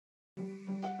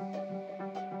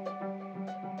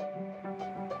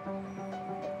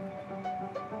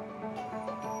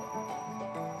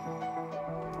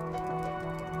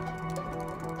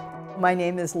My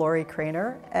name is Lorrie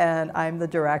Cranor, and I'm the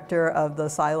director of the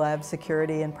CyLab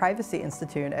Security and Privacy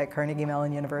Institute at Carnegie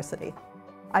Mellon University.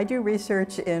 I do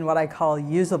research in what I call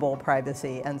usable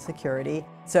privacy and security.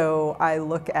 So I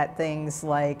look at things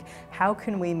like how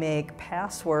can we make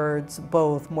passwords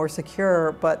both more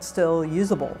secure but still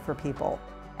usable for people.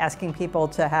 Asking people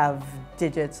to have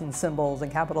digits and symbols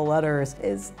and capital letters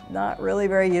is not really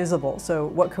very usable, so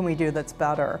what can we do that's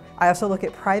better? I also look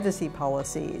at privacy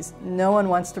policies. No one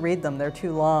wants to read them, they're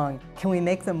too long. Can we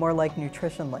make them more like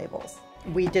nutrition labels?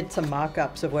 We did some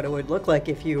mock-ups of what it would look like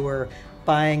if you were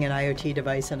buying an IoT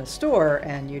device in a store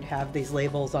and you'd have these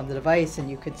labels on the device and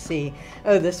you could see,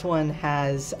 oh, this one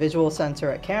has a visual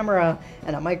sensor, a camera,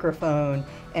 and a microphone,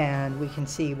 and we can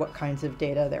see what kinds of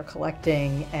data they're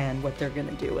collecting and what they're going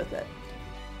to do with it.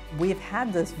 We've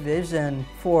had this vision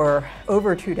for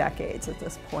over 2 decades at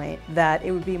this point that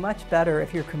it would be much better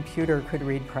if your computer could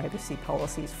read privacy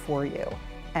policies for you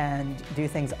and do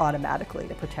things automatically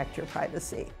to protect your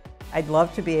privacy. I'd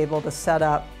love to be able to set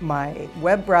up my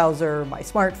web browser, my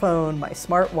smartphone, my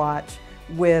smartwatch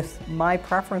with my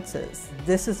preferences.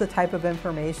 This is the type of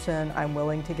information I'm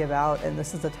willing to give out, and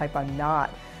this is the type I'm not.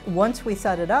 Once we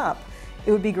set it up,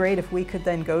 it would be great if we could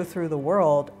then go through the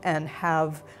world and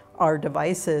have our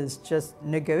devices just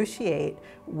negotiate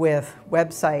with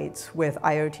websites, with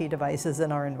IoT devices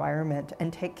in our environment,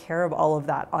 and take care of all of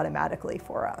that automatically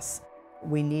for us.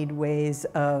 We need ways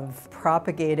of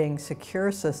propagating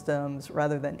secure systems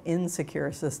rather than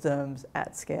insecure systems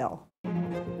at scale.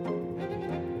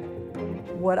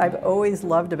 What I've always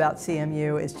loved about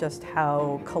CMU is just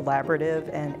how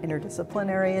collaborative and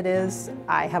interdisciplinary it is.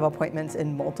 I have appointments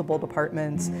in multiple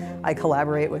departments. I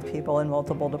collaborate with people in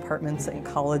multiple departments and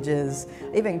colleges.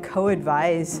 I even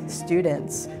co-advise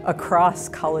students across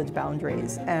college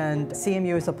boundaries. And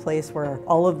CMU is a place where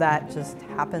all of that just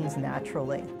happens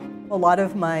naturally. A lot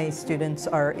of my students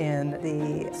are in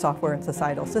the Software and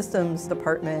Societal Systems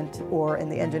department or in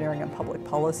the Engineering and Public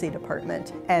Policy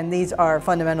department. And these are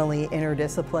fundamentally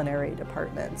interdisciplinary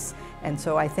departments. And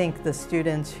so I think the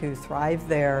students who thrive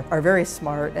there are very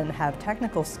smart and have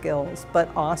technical skills, but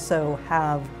also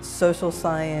have social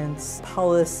science,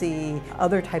 policy,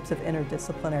 other types of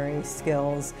interdisciplinary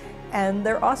skills. And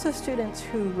they're also students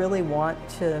who really want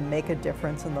to make a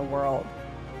difference in the world.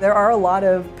 There are a lot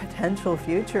of potential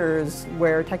futures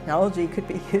where technology could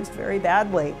be used very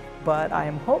badly, but I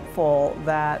am hopeful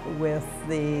that with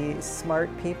the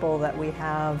smart people that we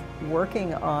have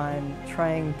working on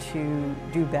trying to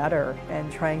do better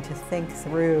and trying to think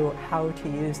through how to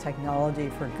use technology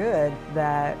for good,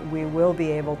 that we will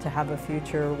be able to have a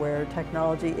future where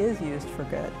technology is used for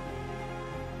good.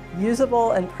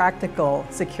 Usable and practical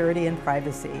security and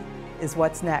privacy is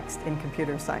what's next in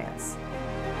computer science.